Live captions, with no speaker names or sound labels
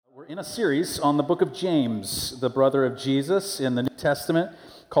in a series on the book of James, the brother of Jesus in the New Testament,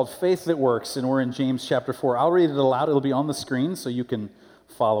 called Faith That Works, and we're in James chapter 4. I'll read it aloud. It'll be on the screen so you can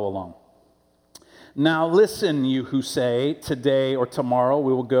follow along. Now listen, you who say, today or tomorrow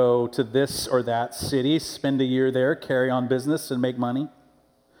we will go to this or that city, spend a year there, carry on business, and make money.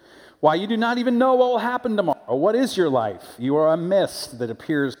 Why, you do not even know what will happen tomorrow. What is your life? You are a mist that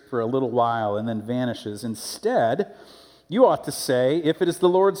appears for a little while and then vanishes. Instead, you ought to say, if it is the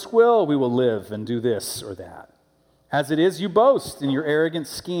Lord's will, we will live and do this or that. As it is, you boast in your arrogant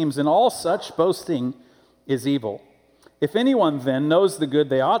schemes, and all such boasting is evil. If anyone then knows the good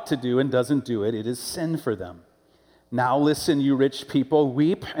they ought to do and doesn't do it, it is sin for them. Now listen, you rich people,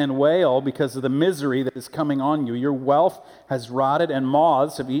 weep and wail because of the misery that is coming on you. Your wealth has rotted and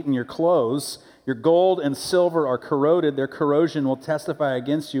moths have eaten your clothes. Your gold and silver are corroded. Their corrosion will testify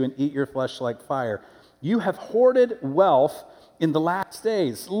against you and eat your flesh like fire. You have hoarded wealth in the last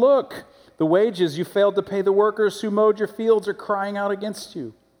days. Look, the wages you failed to pay the workers who mowed your fields are crying out against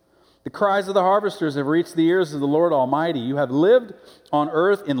you. The cries of the harvesters have reached the ears of the Lord Almighty. You have lived on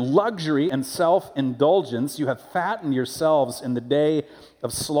earth in luxury and self-indulgence. You have fattened yourselves in the day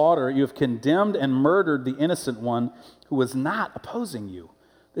of slaughter. You have condemned and murdered the innocent one who was not opposing you.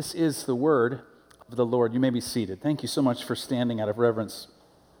 This is the word of the Lord. You may be seated. Thank you so much for standing out of reverence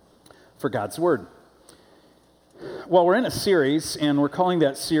for God's word. Well, we're in a series, and we're calling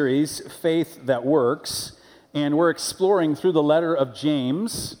that series Faith That Works. And we're exploring through the letter of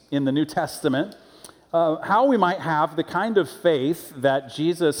James in the New Testament how we might have the kind of faith that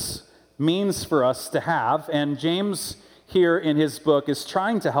Jesus means for us to have. And James here in his book is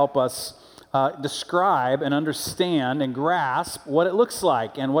trying to help us describe and understand and grasp what it looks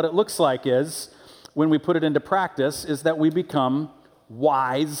like. And what it looks like is, when we put it into practice, is that we become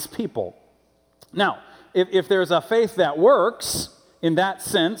wise people. Now, if there's a faith that works in that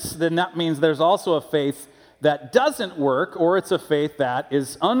sense, then that means there's also a faith that doesn't work, or it's a faith that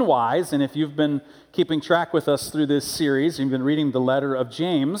is unwise. And if you've been keeping track with us through this series, you've been reading the letter of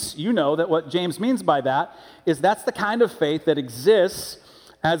James, you know that what James means by that is that's the kind of faith that exists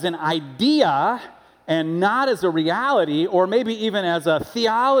as an idea and not as a reality, or maybe even as a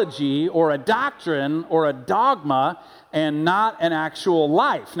theology or a doctrine or a dogma, and not an actual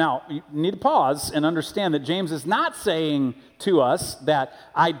life. Now, you need to pause and understand that James is not saying to us that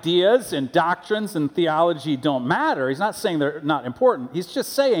ideas and doctrines and theology don't matter. He's not saying they're not important. He's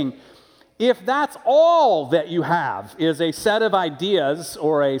just saying, if that's all that you have is a set of ideas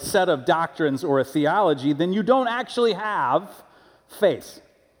or a set of doctrines or a theology, then you don't actually have faith.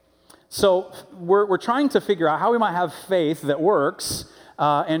 So we're trying to figure out how we might have faith that works.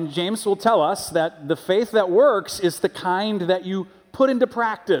 And James will tell us that the faith that works is the kind that you put into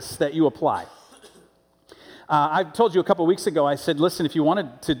practice, that you apply. I told you a couple weeks ago, I said, listen, if you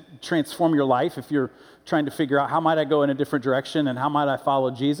wanted to transform your life, if you're trying to figure out how might I go in a different direction and how might I follow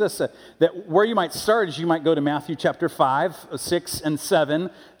Jesus, that where you might start is you might go to Matthew chapter 5, 6, and 7.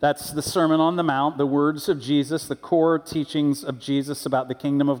 That's the Sermon on the Mount, the words of Jesus, the core teachings of Jesus about the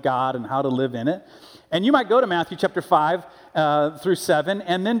kingdom of God and how to live in it. And you might go to Matthew chapter 5 through 7,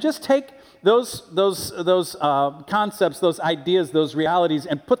 and then just take those concepts, those ideas, those realities,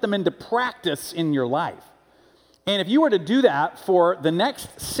 and put them into practice in your life. And if you were to do that for the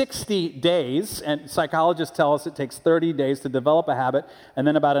next 60 days, and psychologists tell us it takes 30 days to develop a habit, and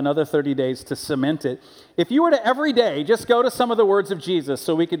then about another 30 days to cement it. If you were to every day just go to some of the words of Jesus,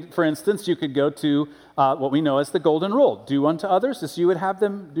 so we could, for instance, you could go to what we know as the golden rule: do unto others as you would have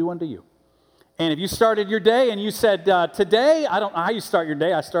them do unto you. And if you started your day and you said, today, I don't know how you start your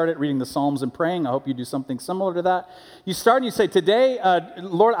day. I started reading the Psalms and praying. I hope you do something similar to that. You start and you say, today,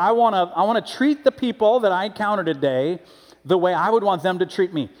 Lord, I want to treat the people that I encounter today the way I would want them to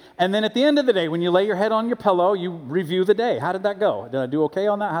treat me. And then at the end of the day, when you lay your head on your pillow, you review the day. How did that go? Did I do okay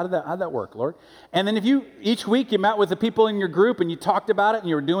on that? How did that work, Lord? And then each week you met with the people in your group and you talked about it and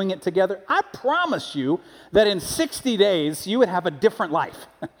you were doing it together, I promise you that in 60 days you would have a different life.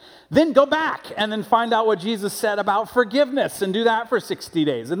 Then go back and then find out what Jesus said about forgiveness and do that for 60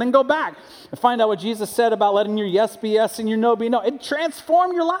 days. And then go back and find out what Jesus said about letting your yes be yes and your no be no. It'd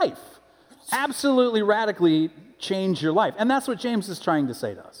transform your life. Absolutely radically change your life. And that's what James is trying to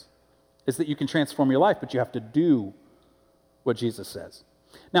say to us, is that you can transform your life, but you have to do what Jesus says.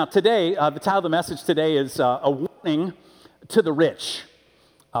 Now today, the title of the message today is a warning to the rich.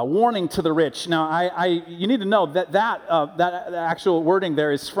 A warning to the rich. Now, you need to know that actual wording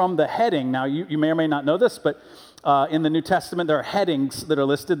there is from the heading. Now, you may or may not know this, but in the New Testament, there are headings that are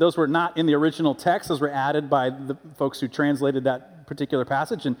listed. Those were not in the original text. Those were added by the folks who translated that particular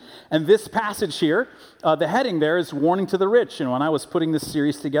passage. And this passage here, the heading there is warning to the rich. And when I was putting this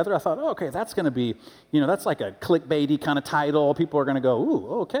series together, I thought, oh, okay, that's going to be, that's like a clickbaity kind of title. People are going to go,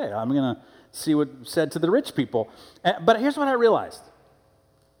 ooh, okay, I'm going to see what's said to the rich people. But here's what I realized.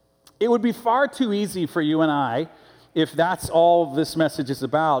 It would be far too easy for you and I, if that's all this message is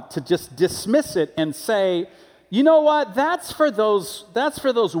about, to just dismiss it and say, you know what, that's for those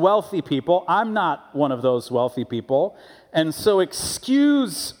wealthy people. I'm not one of those wealthy people. And so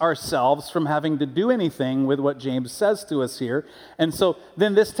excuse ourselves from having to do anything with what James says to us here. And so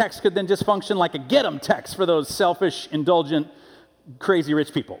then this text could then just function like a get 'em text for those selfish, indulgent, crazy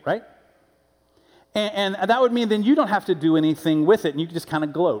rich people, right? And that would mean then you don't have to do anything with it, and you can just kind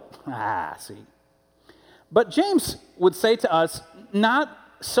of gloat. See. But James would say to us, not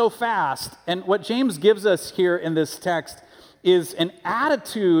so fast. And what James gives us here in this text is an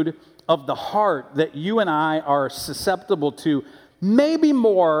attitude of the heart that you and I are susceptible to, maybe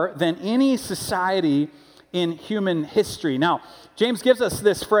more than any society in human history. Now, James gives us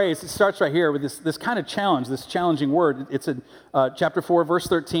this phrase. It starts right here with this kind of challenge, this challenging word. It's in chapter 4, verse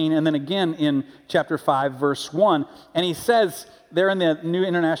 13, and then again in chapter 5, verse 1. And he says there in the New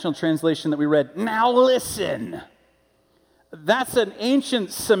International Translation that we read, now listen. That's an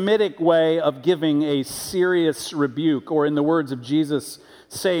ancient Semitic way of giving a serious rebuke, or in the words of Jesus,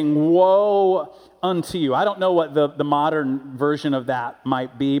 saying, woe unto you. I don't know what the modern version of that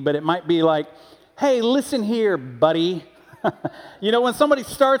might be, but it might be like, hey, listen here, buddy. When somebody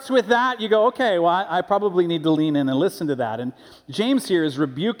starts with that, you go, okay, well, I probably need to lean in and listen to that. And James here is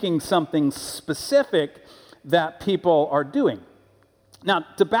rebuking something specific that people are doing. Now,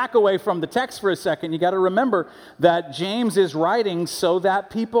 to back away from the text for a second, you got to remember that James is writing so that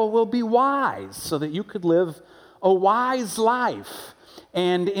people will be wise, so that you could live a wise life.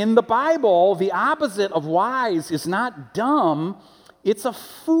 And in the Bible, the opposite of wise is not dumb, it's a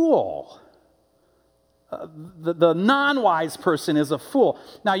fool. The non-wise person is a fool.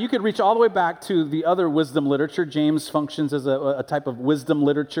 Now, you could reach all the way back to the other wisdom literature. James functions as a type of wisdom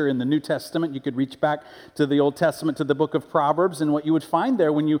literature in the New Testament. You could reach back to the Old Testament, to the book of Proverbs, and what you would find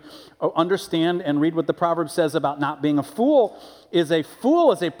there when you understand and read what the Proverbs says about not being a fool is a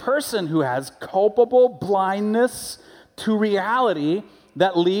person who has culpable blindness to reality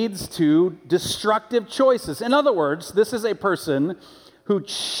that leads to destructive choices. In other words, this is a person who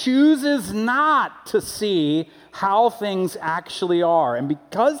chooses not to see how things actually are. And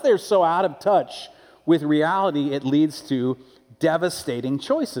because they're so out of touch with reality, it leads to devastating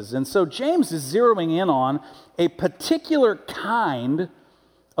choices. And so James is zeroing in on a particular kind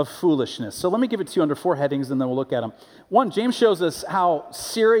of foolishness. So let me give it to you under 4 headings, and then we'll look at them. 1, James shows us how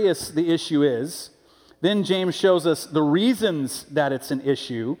serious the issue is. Then James shows us the reasons that it's an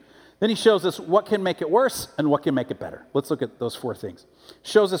issue. Then he shows us what can make it worse and what can make it better. Let's look at those 4 things.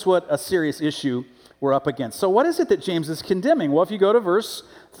 Shows us what a serious issue we're up against. So what is it that James is condemning? Well, if you go to verse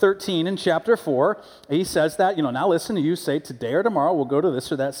 13 in chapter 4, he says that, now listen to you say, today or tomorrow we'll go to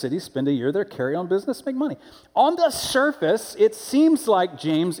this or that city, spend a year there, carry on business, make money. On the surface, it seems like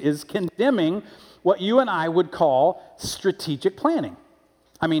James is condemning what you and I would call strategic planning.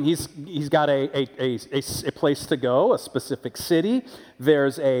 I mean, he's got a place to go, a specific city.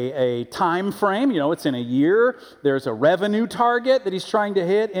 There's a time frame, it's in a year. There's a revenue target that he's trying to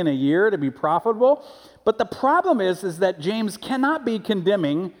hit in a year to be profitable. But the problem is that James cannot be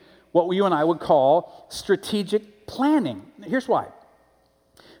condemning what you and I would call strategic planning. Here's why.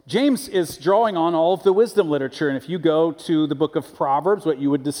 James is drawing on all of the wisdom literature, and if you go to the book of Proverbs, what you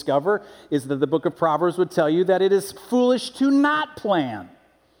would discover is that the book of Proverbs would tell you that it is foolish to not plan.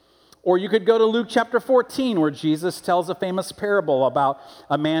 Or you could go to Luke chapter 14, where Jesus tells a famous parable about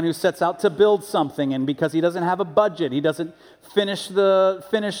a man who sets out to build something, and because he doesn't have a budget, he doesn't finish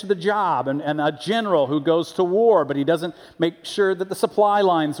the job, and a general who goes to war, but he doesn't make sure that the supply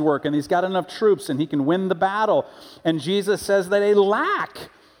lines work, and he's got enough troops, and he can win the battle. And Jesus says that a lack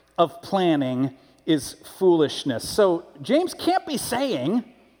of planning is foolishness. So James can't be saying,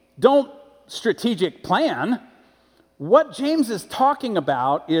 don't strategic plan. What James is talking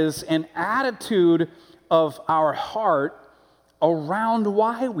about is an attitude of our heart around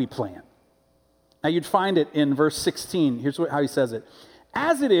why we plan. Now, you'd find it in verse 16. Here's how he says it.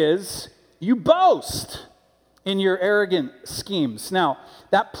 As it is, you boast in your arrogant schemes. Now,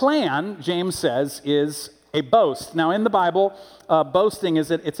 that plan, James says, is a boast. Now, in the Bible, boasting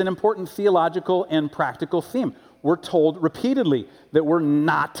it's an important theological and practical theme. We're told repeatedly that we're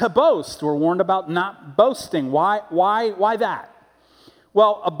not to boast. We're warned about not boasting. Why that?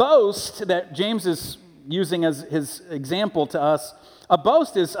 Well, a boast that James is using as his example to us, a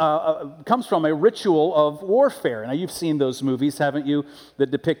boast comes from a ritual of warfare. Now, you've seen those movies, haven't you,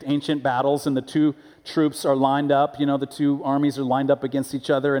 that depict ancient battles, and the two troops are lined up, the two armies are lined up against each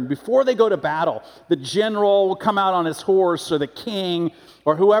other, and before they go to battle, the general will come out on his horse, or the king,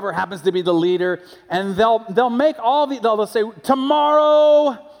 or whoever happens to be the leader, and they'll say,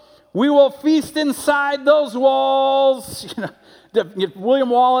 tomorrow we will feast inside those walls, William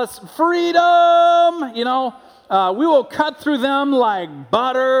Wallace, freedom, we will cut through them like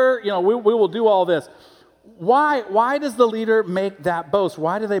butter. We will do all this. Why does the leader make that boast?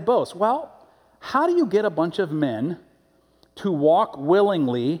 Why do they boast? Well, how do you get a bunch of men to walk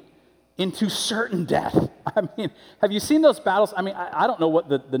willingly into certain death? Have you seen those battles? I don't know what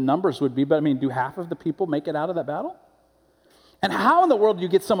the numbers would be, but do half of the people make it out of that battle? And how in the world do you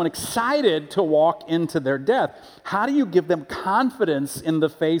get someone excited to walk into their death? How do you give them confidence in the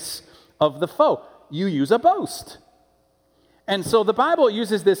face of the foe? You use a boast. And so the Bible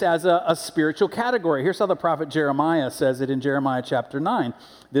uses this as a spiritual category. Here's how the prophet Jeremiah says it in Jeremiah chapter 9.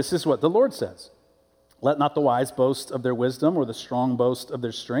 This is what the Lord says. Let not the wise boast of their wisdom, or the strong boast of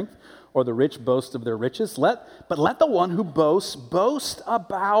their strength, or the rich boast of their riches. But let the one who boasts boast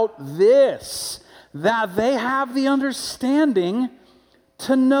about this, that they have the understanding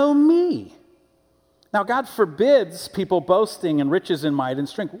to know me. Now, God forbids people boasting in riches and might and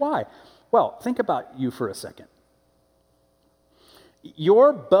strength. Why? Well, think about you for a second.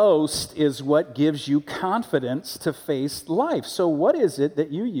 Your boast is what gives you confidence to face life. So what is it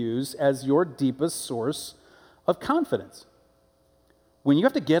that you use as your deepest source of confidence? When you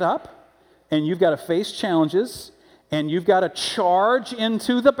have to get up and you've got to face challenges and you've got to charge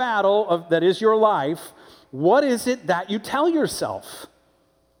into the battle that is your life, what is it that you tell yourself?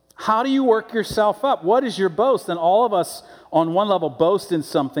 How do you work yourself up? What is your boast? And all of us, on one level, boast in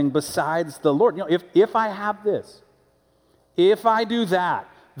something besides the Lord. If I have this, if I do that,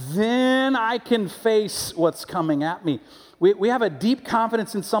 then I can face what's coming at me. We have a deep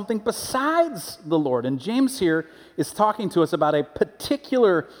confidence in something besides the Lord. And James here is talking to us about a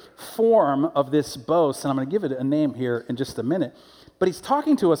particular form of this boast. And I'm going to give it a name here in just a minute. But he's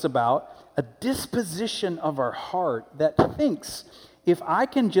talking to us about a disposition of our heart that thinks, if I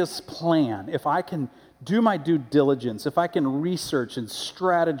can just plan, if I can do my due diligence, if I can research and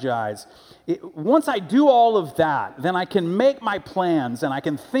strategize, once I do all of that, then I can make my plans and I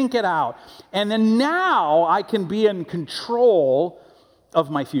can think it out. And then now I can be in control of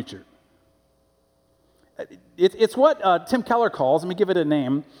my future. It's what Tim Keller calls, let me give it a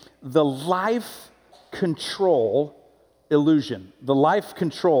name, the life control illusion. The life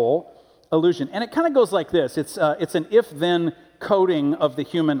control illusion. And it kind of goes like this. It's an if-then coding of the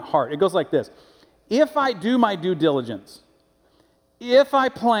human heart. It goes like this. If I do my due diligence, if I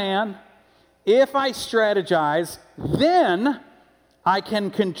plan, if I strategize, then I can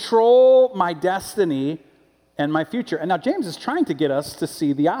control my destiny and my future. And now James is trying to get us to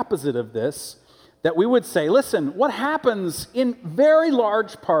see the opposite of this, that we would say, listen, what happens in very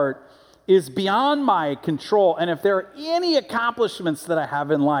large part is beyond my control. And if there are any accomplishments that I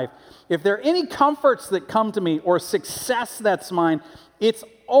have in life, if there are any comforts that come to me or success that's mine, it's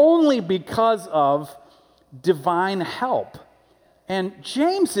only because of divine help. And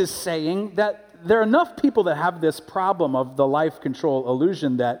James is saying that there are enough people that have this problem of the life control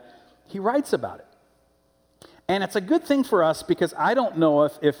illusion that he writes about it. And it's a good thing for us because I don't know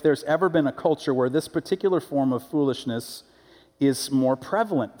if there's ever been a culture where this particular form of foolishness is more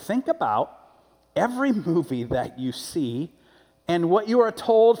prevalent. Think about every movie that you see and what you are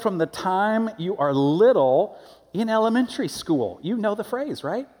told from the time you are little in elementary school. You know the phrase,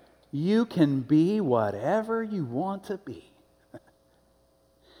 right? You can be whatever you want to be.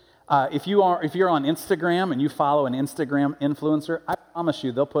 If you're on Instagram and you follow an Instagram influencer, I promise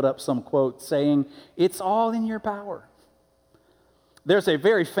you they'll put up some quote saying, "It's all in your power." There's a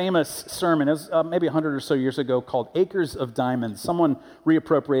very famous sermon, it was maybe 100 or so years ago, called Acres of Diamonds. Someone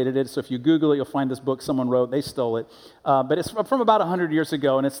reappropriated it, so if you Google it, you'll find this book someone wrote. They stole it. But it's from about 100 years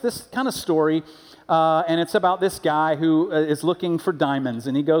ago, and it's this kind of story, and it's about this guy who is looking for diamonds,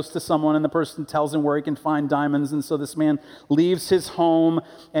 and he goes to someone, and the person tells him where he can find diamonds, and so this man leaves his home,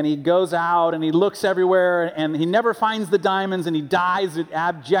 and he goes out, and he looks everywhere, and he never finds the diamonds, and he dies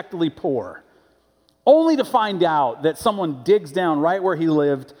abjectly poor. Only to find out that someone digs down right where he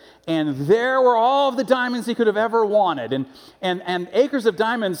lived And there were all of the diamonds he could have ever wanted. And Acres of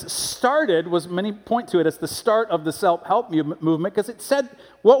Diamonds many point to it as the start of the self-help movement, because it said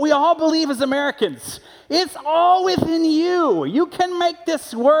what we all believe as Americans. It's all within you. You can make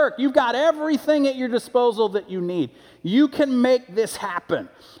this work. You've got everything at your disposal that you need. You can make this happen.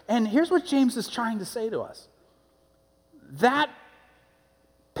 And here's what James is trying to say to us. That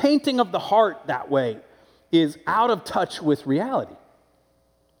painting of the heart that way is out of touch with reality.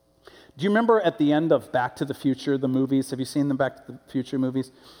 Do you remember at the end of Back to the Future, the movies? Have you seen the Back to the Future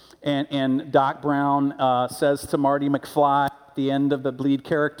movies? And Doc Brown says to Marty McFly at the end of the lead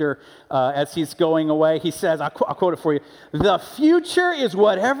character, as he's going away, he says, I'll quote it for you, "The future is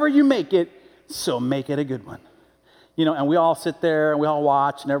whatever you make it, so make it a good one." You know, and we all sit there and we all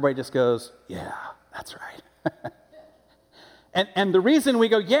watch and everybody just goes, "Yeah, that's right." And the reason we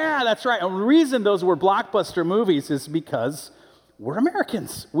go, "Yeah, that's right," and the reason those were blockbuster movies is because we're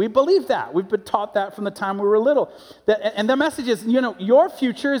Americans. We believe that. We've been taught that from the time we were little. And the message is, your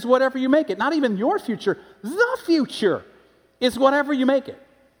future is whatever you make it. Not even your future. The future is whatever you make it.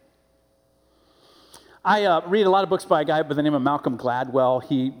 I read a lot of books by a guy by the name of Malcolm Gladwell.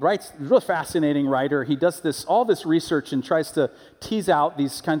 He writes, he's a really fascinating writer. He does all this research and tries to tease out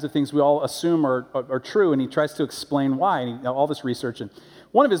these kinds of things we all assume are true, and he tries to explain why, and all this research. And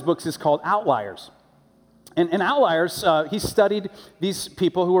one of his books is called Outliers. And Outliers, he studied these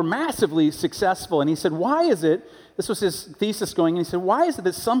people who were massively successful, and he said, why is it, this was his thesis going, and he said, why is it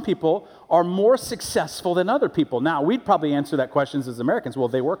that some people are more successful than other people? Now, we'd probably answer that question as Americans, well,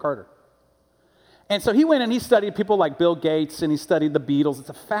 they work harder. And so he went and he studied people like Bill Gates, and he studied the Beatles. It's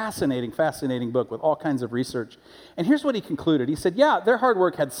a fascinating, fascinating book with all kinds of research. And here's what he concluded. He said, yeah, their hard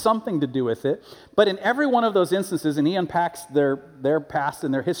work had something to do with it, but in every one of those instances, and he unpacks their past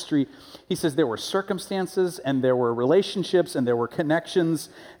and their history, he says there were circumstances, and there were relationships, and there were connections,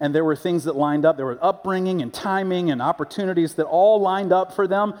 and there were things that lined up. There were upbringing and timing and opportunities that all lined up for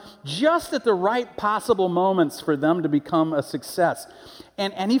them just at the right possible moments for them to become a success.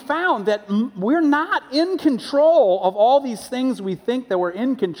 And he found that we're not in control of all these things we think that we're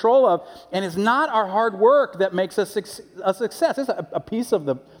in control of, and it's not our hard work that makes us a success. It's a piece of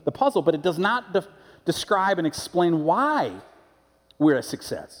the puzzle, but it does not describe and explain why we're a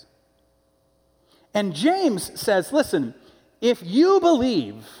success. And James says, listen, if you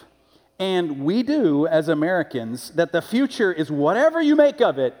believe, and we do as Americans, that the future is whatever you make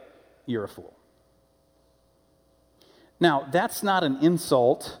of it, you're a fool. Now, that's not an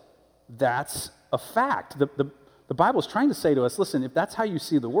insult, that's a fact. The Bible is trying to say to us, listen, if that's how you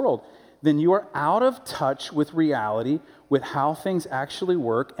see the world, then you are out of touch with reality, with how things actually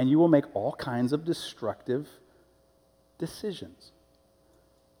work, and you will make all kinds of destructive decisions.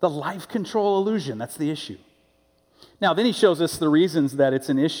 The life control illusion, that's the issue. Now, then he shows us the reasons that it's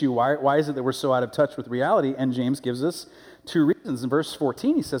an issue. Why is it that we're so out of touch with reality? And James gives us two reasons. In verse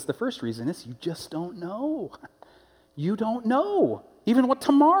 14, he says the first reason is you just don't know. You don't know even what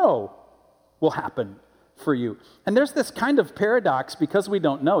tomorrow will happen for you. And there's this kind of paradox because we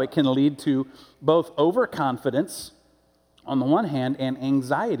don't know. It can lead to both overconfidence on the one hand and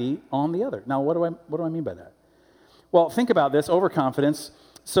anxiety on the other. Now, what do I mean by that? Well, think about this, overconfidence.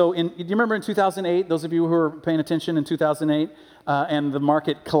 So do you remember in 2008, those of you who were paying attention in 2008, and the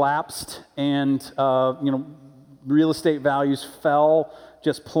market collapsed and real estate values fell,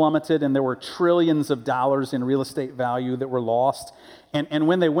 just plummeted, and there were trillions of dollars in real estate value that were lost. And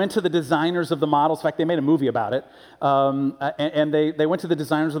when they went to the designers of the models, in fact, they made a movie about it, and they went to the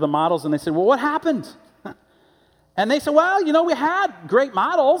designers of the models, and they said, well, what happened? And they said, well, we had great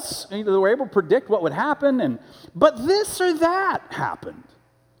models. They were able to predict what would happen, but this or that happened.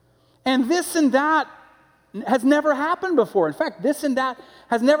 And this and that has never happened before. In fact, this and that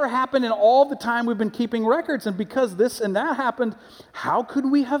has never happened in all the time we've been keeping records. And because this and that happened, how could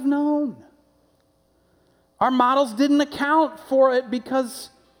we have known? Our models didn't account for it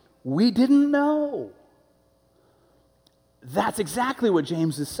because we didn't know. That's exactly what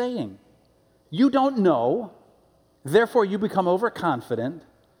James is saying. You don't know, therefore you become overconfident.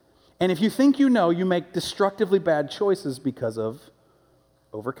 And if you think you know, you make destructively bad choices because of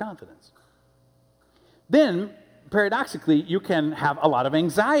overconfidence. Then, paradoxically, you can have a lot of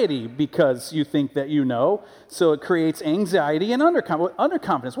anxiety because you think that you know, so it creates anxiety and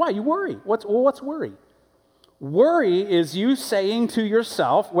underconfidence. Why? You worry. What's worry? Worry is you saying to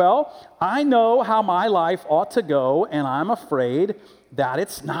yourself, well, I know how my life ought to go, and I'm afraid that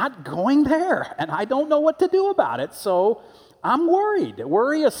it's not going there, and I don't know what to do about it, so I'm worried.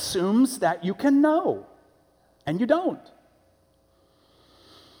 Worry assumes that you can know, and you don't.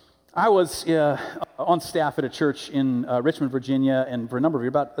 I was on staff at a church in Richmond, Virginia, and for a number of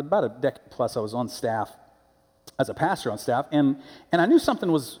years, about a decade plus, I was on staff as a pastor on staff, and I knew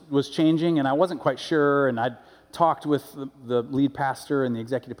something was changing, and I wasn't quite sure, and I'd talked with the lead pastor and the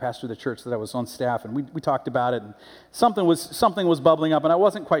executive pastor of the church that I was on staff, and we talked about it, and something was bubbling up, and I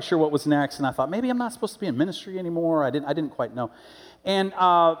wasn't quite sure what was next, and I thought, maybe I'm not supposed to be in ministry anymore. I didn't quite know. And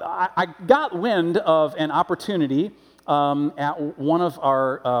I got wind of an opportunity at one of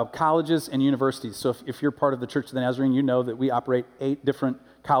our colleges and universities. So if you're part of the Church of the Nazarene, you know that we operate 8 different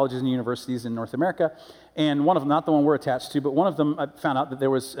colleges and universities in North America, and one of them, not the one we're attached to, but one of them, I found out that there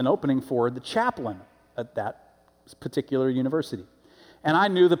was an opening for the chaplain at that particular university. And I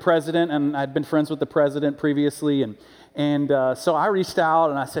knew the president, and I'd been friends with the president previously, and so I reached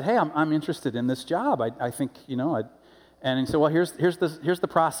out and I said, hey, I'm interested in this job. I think, and he said, well, here's the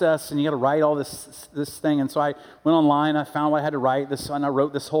process, and you got to write all this thing. And so I went online, I found what I had to write, and I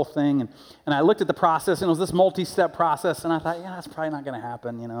wrote this whole thing, and I looked at the process, and it was this multi-step process, and I thought, yeah, that's probably not going to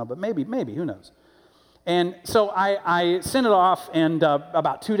happen, but maybe, who knows? And so I sent it off, and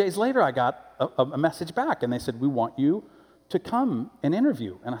about 2 days later, I got a message back, and they said, we want you to come and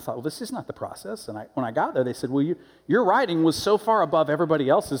interview. And I thought, well, this is not the process. And when I got there, they said, well, your writing was so far above everybody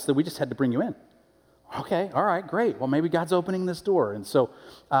else's that we just had to bring you in. Okay, all right, great. Well, maybe God's opening this door. And so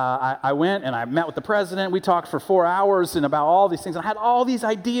I went and I met with the president. We talked for 4 hours and about all these things. I had all these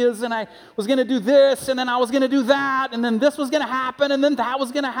ideas, and I was going to do this, and then I was going to do that, and then this was going to happen, and then that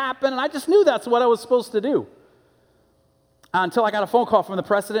was going to happen. And I just knew that's what I was supposed to do. Until I got a phone call from the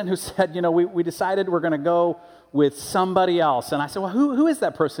president who said, we decided we're going to go with somebody else. And I said, well, who is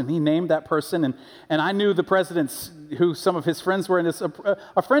that person? He named that person, and I knew the president's, who some of his friends were, and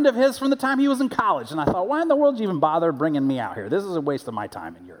a friend of his from the time he was in college. And I thought, why in the world did you even bother bringing me out here? This is a waste of my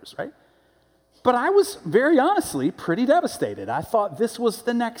time and yours, right? But I was, very honestly, pretty devastated. I thought this was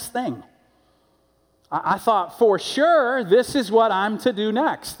the next thing. I thought, for sure, this is what I'm to do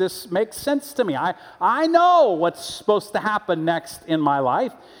next. This makes sense to me. I know what's supposed to happen next in my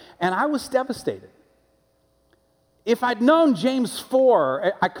life, and I was devastated. If I'd known James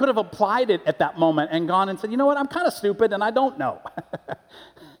 4, I could have applied it at that moment and gone and said, you know what, I'm kind of stupid, and I don't know.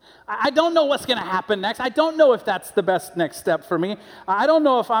 I don't know what's going to happen next. I don't know if that's the best next step for me. I don't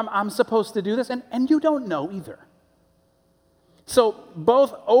know if I'm supposed to do this, and you don't know either. So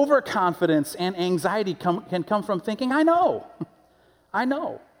both overconfidence and anxiety can come from thinking, I know.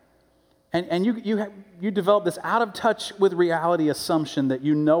 And you develop this out of touch with reality assumption that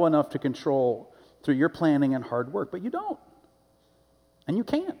you know enough to control through your planning and hard work, but you don't. And you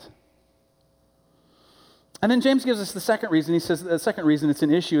can't. And then James gives us the second reason. He says the second reason it's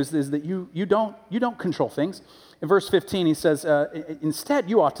an issue is that you don't control things. In verse 15, he says, instead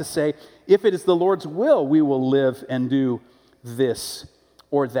you ought to say, if it is the Lord's will, we will live and do this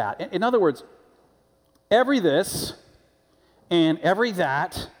or that. In other words, every this and every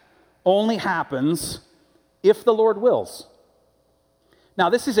that only happens if the Lord wills. Now,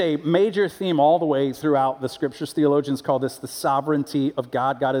 this is a major theme all the way throughout the scriptures. Theologians call this the sovereignty of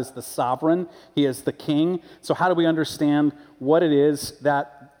God. God is the sovereign. He is the king. So how do we understand what it is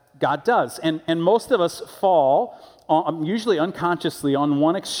that God does? And most of us fall, usually unconsciously, on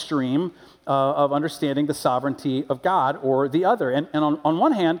one extreme of understanding the sovereignty of God or the other. And on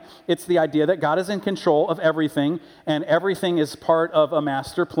one hand, it's the idea that God is in control of everything, and everything is part of a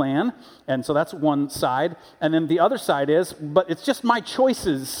master plan. And so that's one side. And then the other side is, but it's just my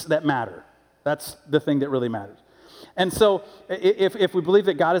choices that matter. That's the thing that really matters. And so if we believe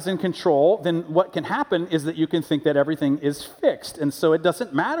that God is in control, then what can happen is that you can think that everything is fixed. And so it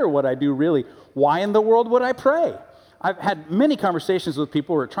doesn't matter what I do, really. Why in the world would I pray? I've had many conversations with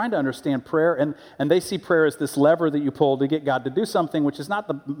people who are trying to understand prayer, and they see prayer as this lever that you pull to get God to do something, which is not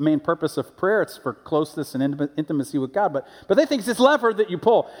the main purpose of prayer. It's for closeness and intimacy with God. But they think it's this lever that you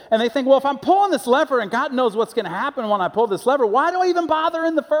pull. And they think, well, if I'm pulling this lever and God knows what's going to happen when I pull this lever, why do I even bother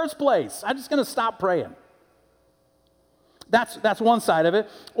in the first place? I'm just going to stop praying. That's one side of it.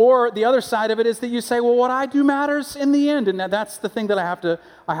 Or the other side of it is that you say, well, what I do matters in the end, and that's the thing that I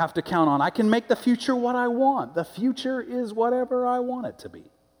have to count on. I can make the future what I want. The future is whatever I want it to be.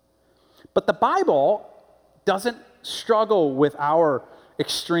 But the Bible doesn't struggle with our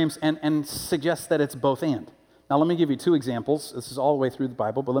extremes and suggests that it's both and. Now, let me give you 2 examples. This is all the way through the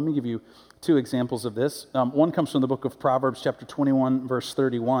Bible, but let me give you 2 examples of this. One comes from the book of Proverbs, chapter 21, verse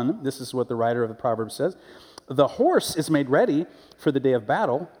 31. This is what the writer of the Proverbs says. The horse is made ready for the day of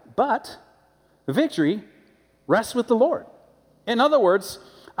battle, but victory rests with the Lord. In other words,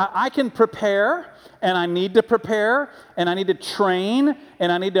 I can prepare, and I need to prepare, and I need to train,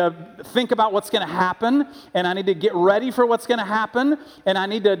 and I need to think about what's going to happen, and I need to get ready for what's going to happen, and I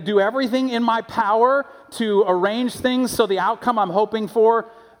need to do everything in my power to arrange things so the outcome I'm hoping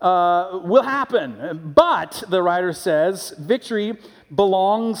for will happen. But, the writer says, victory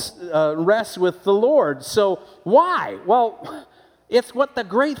rests with the Lord. So why? Well, it's what the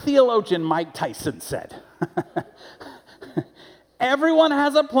great theologian Mike Tyson said. Everyone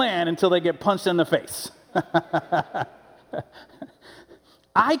has a plan until they get punched in the face.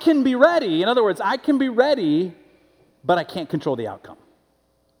 I can be ready. In other words, I can be ready, but I can't control the outcome.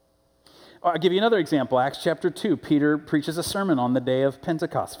 I'll give you another example. Acts chapter 2, Peter preaches a sermon on the day of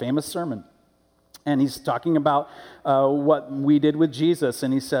Pentecost, famous sermon. And he's talking about what we did with Jesus.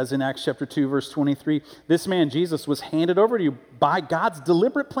 And he says in Acts chapter 2, verse 23, this man, Jesus, was handed over to you by God's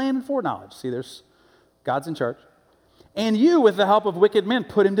deliberate plan and foreknowledge. See, God's in charge. And you, with the help of wicked men,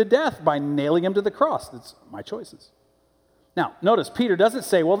 put him to death by nailing him to the cross. That's my choices. Now, notice, Peter doesn't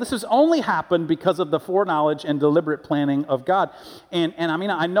say, well, this has only happened because of the foreknowledge and deliberate planning of God. And I mean,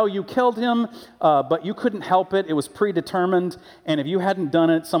 I know you killed him, but you couldn't help it. It was predetermined. And if you hadn't done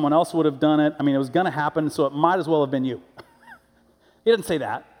it, someone else would have done it. I mean, it was going to happen, so it might as well have been you. He doesn't say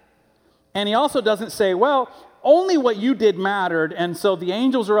that. And he also doesn't say, well, only what you did mattered, and so the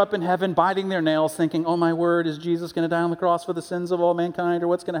angels are up in heaven biting their nails thinking, oh my word, is Jesus going to die on the cross for the sins of all mankind, or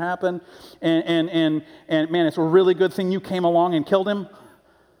what's going to happen? And man, it's a really good thing you came along and killed him.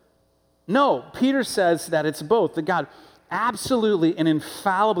 No, Peter says that it's both, that God absolutely and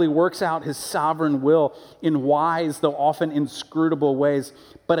infallibly works out his sovereign will in wise, though often inscrutable ways,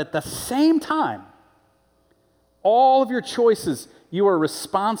 but at the same time, all of your choices you are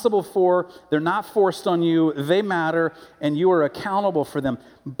responsible for. They're not forced on you. They matter, and you are accountable for them.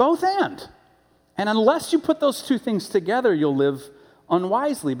 Both and. And unless you put those two things together, you'll live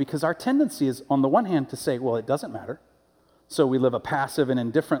unwisely, because our tendency is, on the one hand, to say, well, it doesn't matter. So we live a passive and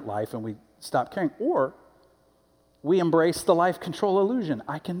indifferent life, and we stop caring. Or we embrace the life control illusion.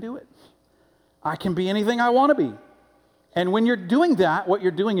 I can do it. I can be anything I want to be. And when you're doing that, what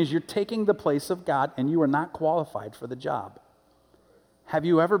you're doing is you're taking the place of God, and you are not qualified for the job. Have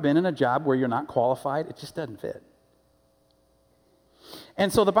you ever been in a job where you're not qualified? It just doesn't fit.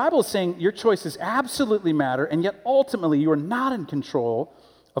 And so the Bible is saying your choices absolutely matter, and yet ultimately you are not in control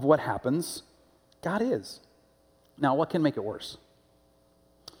of what happens. God is. Now, what can make it worse?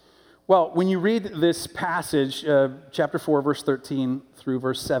 Well, when you read this passage, chapter 4, verse 13 through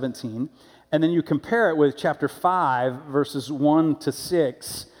verse 17, and then you compare it with chapter 5, verses 1 to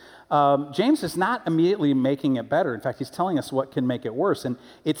 6, James is not immediately making it better. In fact, he's telling us what can make it worse. And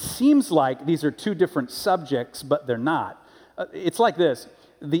it seems like these are two different subjects, but they're not. It's like this.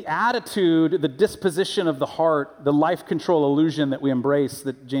 The attitude, the disposition of the heart, the life control illusion that we embrace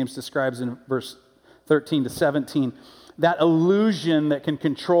that James describes in verse 13 to 17, that illusion that can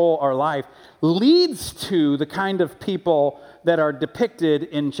control our life leads to the kind of people that are depicted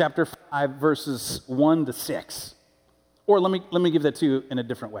in chapter 5, verses 1 to 6. Or let me give that to you in a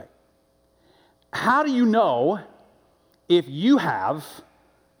different way. How do you know if you have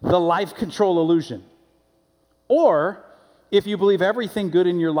the life control illusion? Or if you believe everything good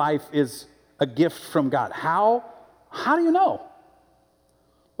in your life is a gift from God? How do you know?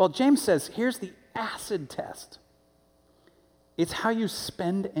 Well, James says, here's the acid test. It's how you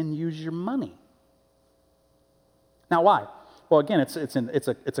spend and use your money. Now, why? Well, again, it's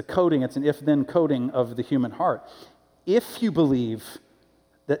a coding, it's an if-then coding of the human heart. If you believe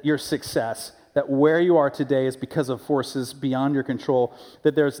that your success, that where you are today is because of forces beyond your control,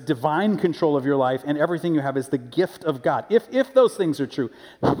 that there's divine control of your life and everything you have is the gift of God. If those things are true,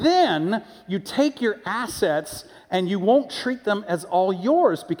 then you take your assets and you won't treat them as all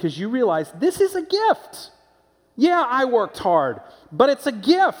yours because you realize this is a gift. Yeah, I worked hard, but it's a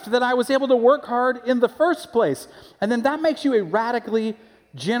gift that I was able to work hard in the first place. And then that makes you a radically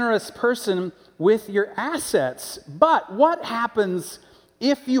generous person with your assets. But what happens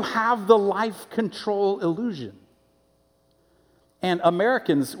if you have the life control illusion? And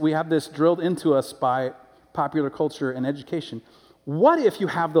Americans, we have this drilled into us by popular culture and education. What if you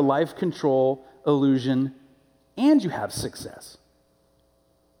have the life control illusion and you have success?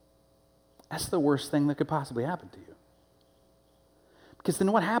 That's the worst thing that could possibly happen to you. Because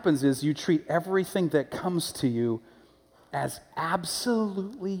then what happens is you treat everything that comes to you as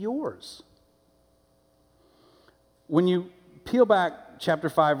absolutely yours. When you peel back chapter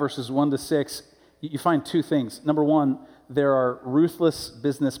 5, verses 1 to 6, you find two things. Number one, there are ruthless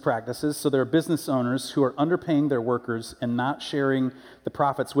business practices. So there are business owners who are underpaying their workers and not sharing the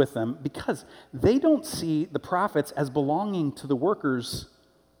profits with them because they don't see the profits as belonging to the workers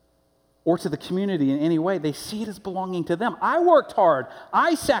or to the community in any way, they see it as belonging to them. I worked hard.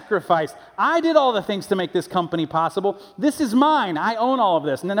 I sacrificed. I did all the things to make this company possible. This is mine. I own all of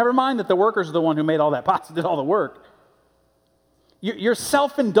this. And then never mind that the workers are the one who made all that possible, did all the work. You're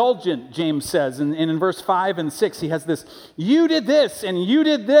self-indulgent, James says. And in verse 5 and 6, he has this, you did this, and you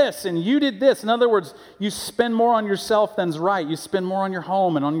did this, and you did this. In other words, you spend more on yourself than's right. You spend more on your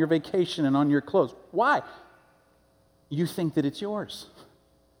home and on your vacation and on your clothes. Why? You think that it's yours.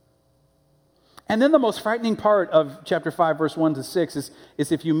 And then the most frightening part of chapter 5, verse 1 to 6 is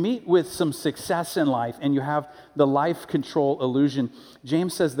if you meet with some success in life and you have the life control illusion,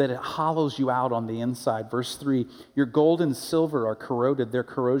 James says that it hollows you out on the inside. Verse 3, your gold and silver are corroded. Their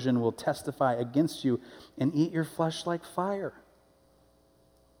corrosion will testify against you and eat your flesh like fire.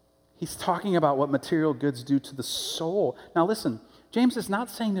 He's talking about what material goods do to the soul. Now listen, James is not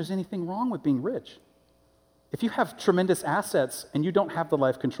saying there's anything wrong with being rich. If you have tremendous assets and you don't have the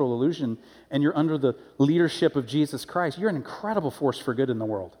life control illusion and you're under the leadership of Jesus Christ, you're an incredible force for good in the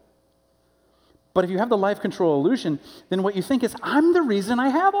world. But if you have the life control illusion, then what you think is, I'm the reason I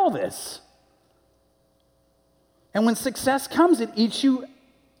have all this. And when success comes, it eats you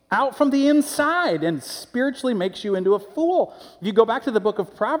out from the inside and spiritually makes you into a fool. If you go back to the book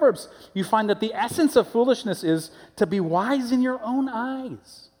of Proverbs, you find that the essence of foolishness is to be wise in your own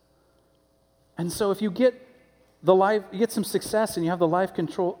eyes. And so if you get you get some success and you have the life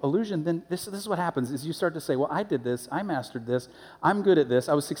control illusion, then this is what happens, is you start to say, well, I did this, I mastered this, I'm good at this,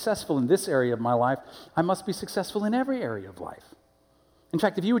 I was successful in this area of my life, I must be successful in every area of life. In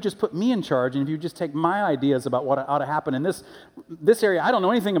fact, if you would just put me in charge and if you would just take my ideas about what ought to happen in this area I don't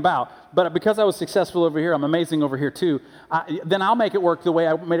know anything about, but because I was successful over here, I'm amazing over here too, then I'll make it work the way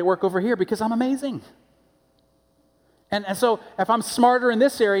I made it work over here because I'm amazing. And so if I'm smarter in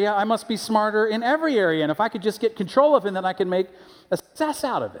this area, I must be smarter in every area. And if I could just get control of it, then I can make a success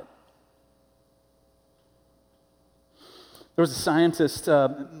out of it. There was a scientist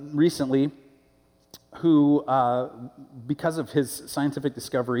recently who, because of his scientific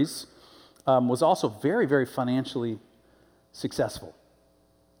discoveries, was also very, very financially successful.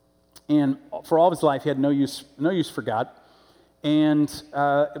 And for all of his life, he had no use for God. And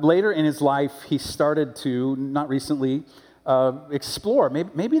later in his life, he started to, not recently, explore.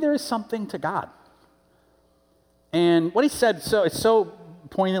 Maybe there is something to God. And what he said, it so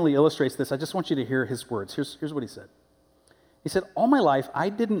poignantly illustrates this. I just want you to hear his words. Here's what he said. He said, all my life, I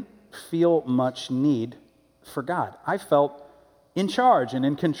didn't feel much need for God. I felt in charge and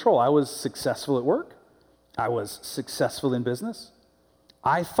in control. I was successful at work. I was successful in business.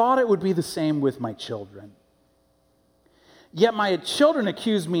 I thought it would be the same with my children. Yet my children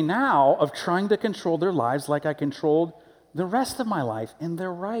accuse me now of trying to control their lives like I controlled the rest of my life, and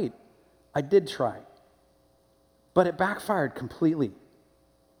they're right. I did try. But it backfired completely.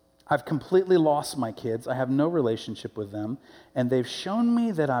 I've completely lost my kids. I have no relationship with them, and they've shown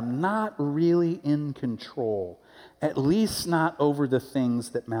me that I'm not really in control, at least not over the things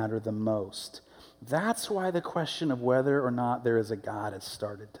that matter the most. That's why the question of whether or not there is a God has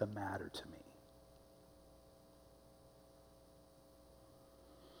started to matter to me.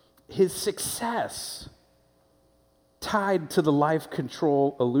 His success, tied to the life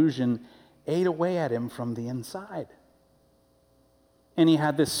control illusion, ate away at him from the inside. And he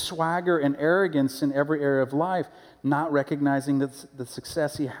had this swagger and arrogance in every area of life, not recognizing that the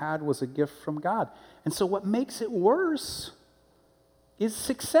success he had was a gift from God. And so what makes it worse is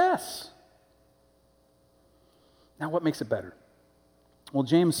success. Now, what makes it better? Well,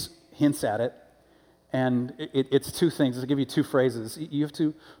 James hints at it. And it's two things. I'll give you two phrases. You have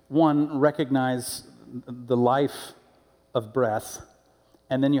to, one, recognize the life of breath,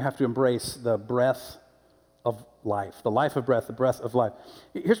 and then you have to embrace the breath of life. The life of breath, the breath of life.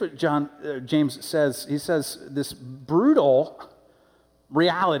 Here's what James says. He says this brutal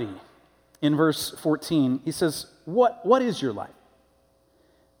reality in verse 14. He says, what is your life?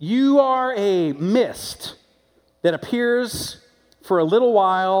 You are a mist that appears for a little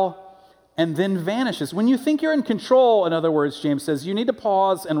while and then vanishes. When you think you're in control, in other words, James says, you need to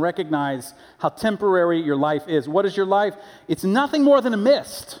pause and recognize how temporary your life is. What is your life? It's nothing more than a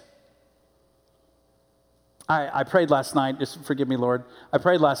mist. I prayed last night, just forgive me, Lord. I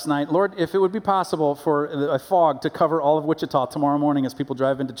prayed last night, Lord, if it would be possible for a fog to cover all of Wichita tomorrow morning as people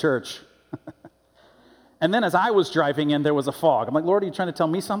drive into church. And then as I was driving in, there was a fog. I'm like, Lord, are you trying to tell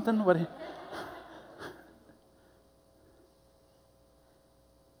me something? What?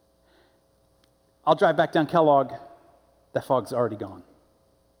 I'll drive back down Kellogg. That fog's already gone.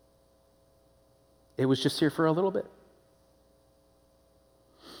 It was just here for a little bit.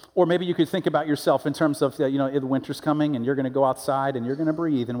 Or maybe you could think about yourself in terms of, the winter's coming and you're going to go outside and you're going to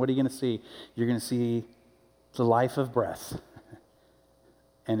breathe. And what are you going to see? You're going to see the life of breath.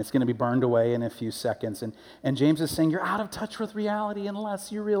 And it's going to be burned away in a few seconds. And James is saying you're out of touch with reality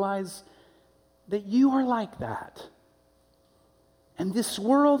unless you realize that you are like that. And this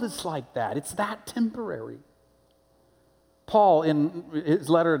world is like that. It's that temporary. Paul, in his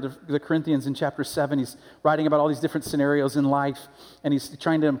letter to the Corinthians in chapter 7, he's writing about all these different scenarios in life, and he's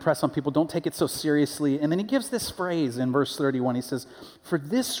trying to impress on people, don't take it so seriously. And then he gives this phrase in verse 31. He says, for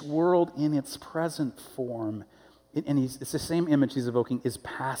this world in its present form, it's the same image he's evoking, is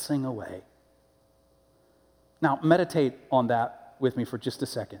passing away. Now, meditate on that with me for just a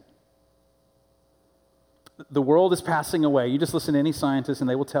second. The world is passing away. You just listen to any scientist and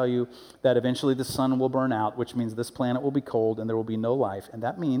they will tell you that eventually the sun will burn out, which means this planet will be cold and there will be no life. And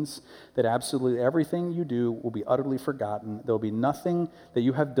that means that absolutely everything you do will be utterly forgotten. There will be nothing that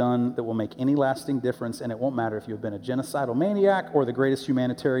you have done that will make any lasting difference, and it won't matter if you have been a genocidal maniac or the greatest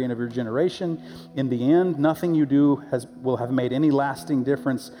humanitarian of your generation. In the end, nothing you do will have made any lasting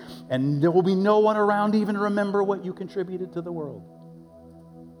difference, and there will be no one around to even remember what you contributed to the world.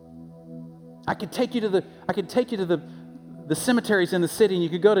 I could take you to the cemeteries in the city, and you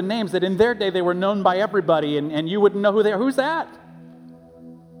could go to names that in their day they were known by everybody, and you wouldn't know who they are. Who's that?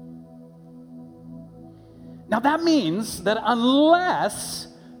 Now that means that unless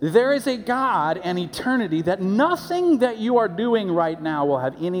there is a God and eternity, that nothing that you are doing right now will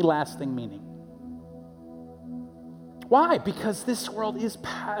have any lasting meaning. Why? Because this world is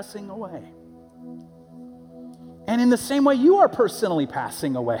passing away. And in the same way, you are personally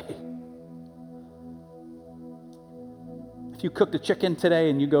passing away. If you cooked a chicken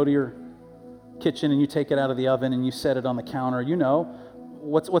today and you go to your kitchen and you take it out of the oven and you set it on the counter, you know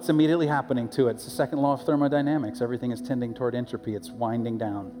what's immediately happening to it. It's the second law of thermodynamics. Everything is tending toward entropy. It's winding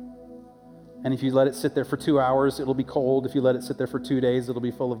down. And if you let it sit there for 2 hours, it'll be cold. If you let it sit there for 2 days, it'll be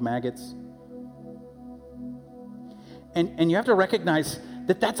full of maggots. And you have to recognize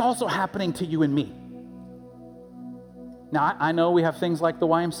that that's also happening to you and me. Now, I know we have things like the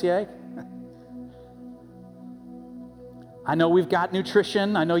YMCA. I know we've got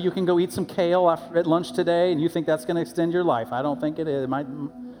nutrition. I know you can go eat some kale at lunch today, and you think that's going to extend your life. I don't think it is. It might.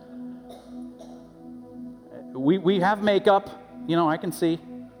 We have makeup. I can see.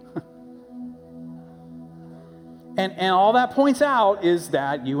 and all that points out is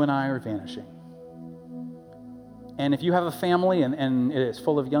that you and I are vanishing. And if you have a family and it is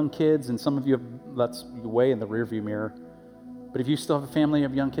full of young kids, and some of you that's way in the rearview mirror, but if you still have a family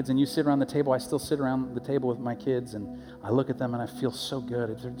of young kids and you sit around the table, I still sit around the table with my kids and I look at them and I feel so good.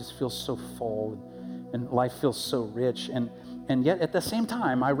 It just feels so full and life feels so rich. And yet at the same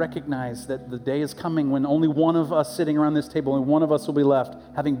time, I recognize that the day is coming when only one of us sitting around this table and one of us will be left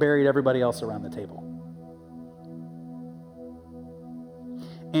having buried everybody else around the table.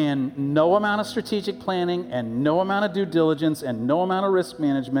 And no amount of strategic planning and no amount of due diligence and no amount of risk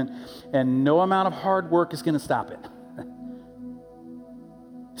management and no amount of hard work is going to stop it.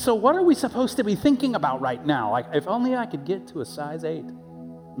 So what are we supposed to be thinking about right now? Like, if only I could get to a size 8.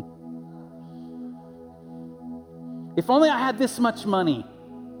 If only I had this much money.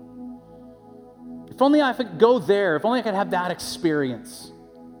 If only I could go there. If only I could have that experience.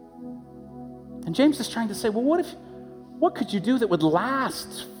 And James is trying to say, well, what could you do that would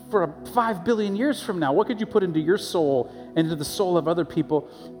last for 5 billion years from now? What could you put into your soul and into the soul of other people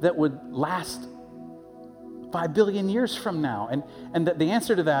that would last 5 billion years from now? And the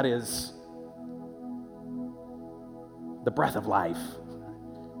answer to that is the breath of life.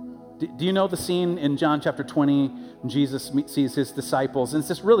 Do you know the scene in John chapter 20 when Jesus sees his disciples? And it's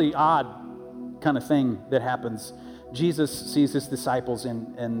this really odd kind of thing that happens. Jesus sees his disciples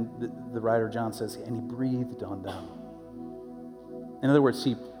and the writer John says, and he breathed on them. In other words,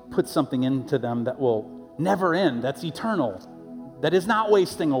 he put something into them that will never end, that's eternal, that is not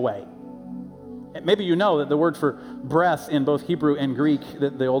wasting away. Maybe you know that the word for breath in both Hebrew and Greek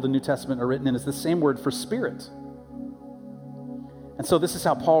that the Old and New Testament are written in is the same word for spirit. And so this is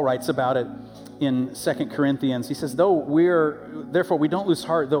how Paul writes about it in 2 Corinthians. He says, therefore we don't lose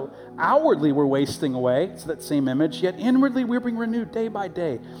heart, though outwardly we're wasting away, it's that same image, yet inwardly we're being renewed day by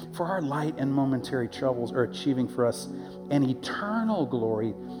day, for our light and momentary troubles are achieving for us an eternal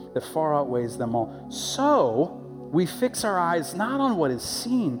glory that far outweighs them all. So we fix our eyes not on what is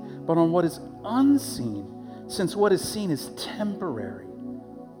seen, but on what is unseen, since what is seen is temporary,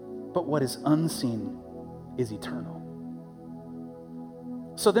 but what is unseen is eternal.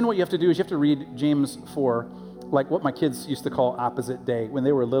 So then what you have to do is you have to read James 4, like what my kids used to call opposite day. When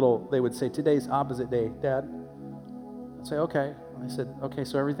they were little, they would say, today's opposite day, Dad. I'd say, okay. And I said, okay,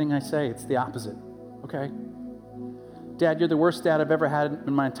 so everything I say, it's the opposite. Okay. Dad, you're the worst dad I've ever had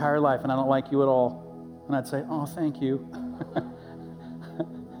in my entire life, and I don't like you at all. And I'd say, oh, thank you.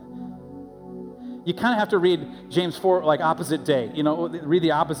 You kind of have to read James 4 like opposite day. Read the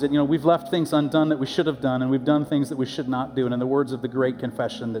opposite. We've left things undone that we should have done, and we've done things that we should not do. And in the words of the great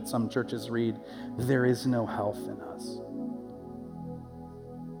confession that some churches read, there is no health in us.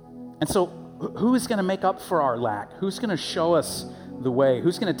 And so who is going to make up for our lack? Who's going to show us the way?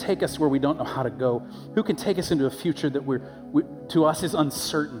 Who's going to take us where we don't know how to go? Who can take us into a future that to us is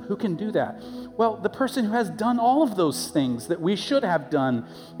uncertain? Who can do that? Well, the person who has done all of those things that we should have done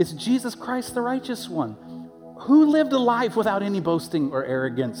is Jesus Christ, the righteous one, who lived a life without any boasting or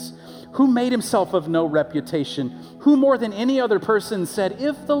arrogance, who made himself of no reputation, who more than any other person said,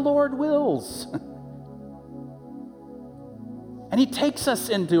 if the Lord wills. And he takes us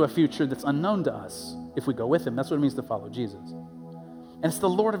into a future that's unknown to us if we go with him. That's what it means to follow Jesus. And it's the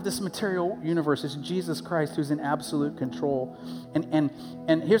Lord of this material universe. It's Jesus Christ who's in absolute control. And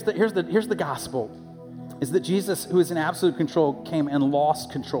here's the gospel, is that Jesus, who is in absolute control, came and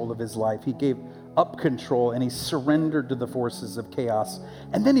lost control of his life. He gave up control and he surrendered to the forces of chaos.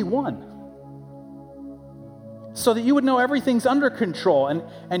 And then he won. So that you would know everything's under control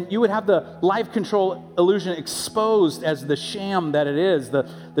and you would have the life control illusion exposed as the sham that it is,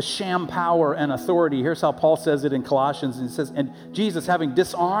 the sham power and authority. Here's how Paul says it in Colossians. And it says, and Jesus, having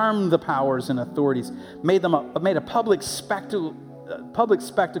disarmed the powers and authorities, made a public spectacle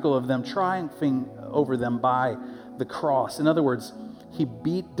of them, triumphing over them by the cross. In other words, he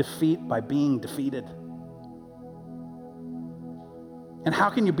beat defeat by being defeated. And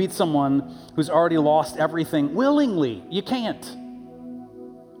how can you beat someone who's already lost everything willingly? You can't.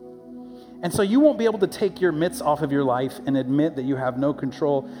 And so you won't be able to take your mitts off of your life and admit that you have no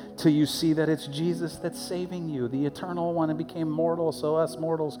control till you see that it's Jesus that's saving you, the eternal one, and became mortal so us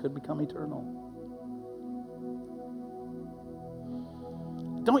mortals could become eternal.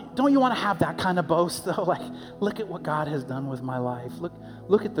 Don't you want to have that kind of boast though? Like, look at what God has done with my life.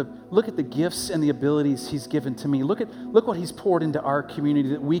 Look at the gifts and the abilities he's given to me. Look what he's poured into our community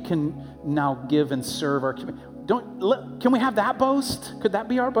that we can now give and serve our community. Can we have that boast? Could that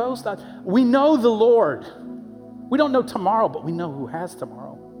be our boast? We know the Lord. We don't know tomorrow, but we know who has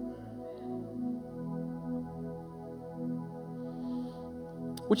tomorrow.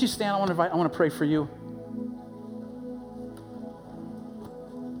 Would you stand? I want to pray for you.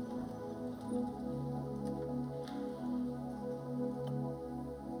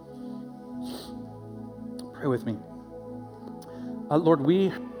 Pray with me. Lord,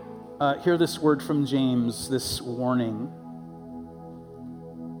 we hear this word from James, this warning,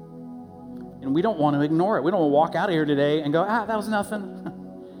 and we don't want to ignore it. We don't want to walk out of here today and go, that was nothing.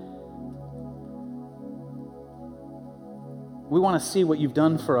 We want to see what you've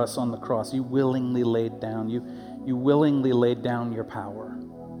done for us on the cross. You willingly laid down. You willingly laid down your power.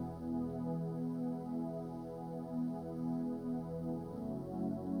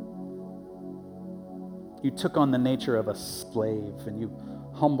 You took on the nature of a slave, and you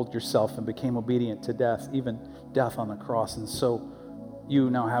humbled yourself and became obedient to death, even death on the cross. And so you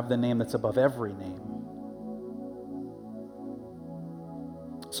now have the name that's above every name.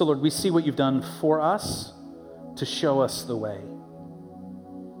 So, Lord, we see what you've done for us to show us the way,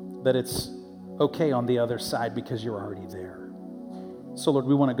 that it's okay on the other side because you're already there. So, Lord,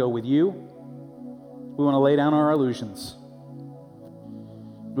 we want to go with you. We want to lay down our illusions.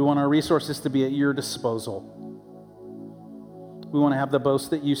 We want our resources to be at your disposal. We want to have the boast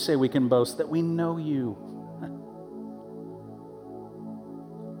that you say we can boast, that we know you.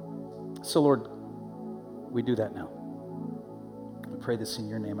 So, Lord, we do that now. We pray this in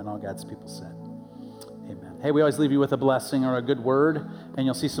your name, and all God's people said, amen. Hey, we always leave you with a blessing or a good word, and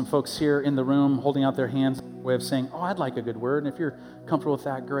you'll see some folks here in the room holding out their hands, way of saying, I'd like a good word. And if you're comfortable with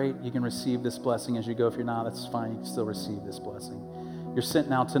that, great. You can receive this blessing as you go. If you're not, that's fine. You can still receive this blessing. You're sent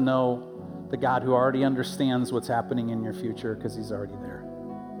now to know the God who already understands what's happening in your future because he's already there.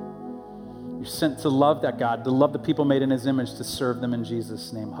 You're sent to love that God, to love the people made in his image, to serve them in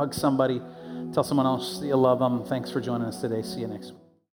Jesus' name. Hug somebody. Tell someone else that you love them. Thanks for joining us today. See you next week.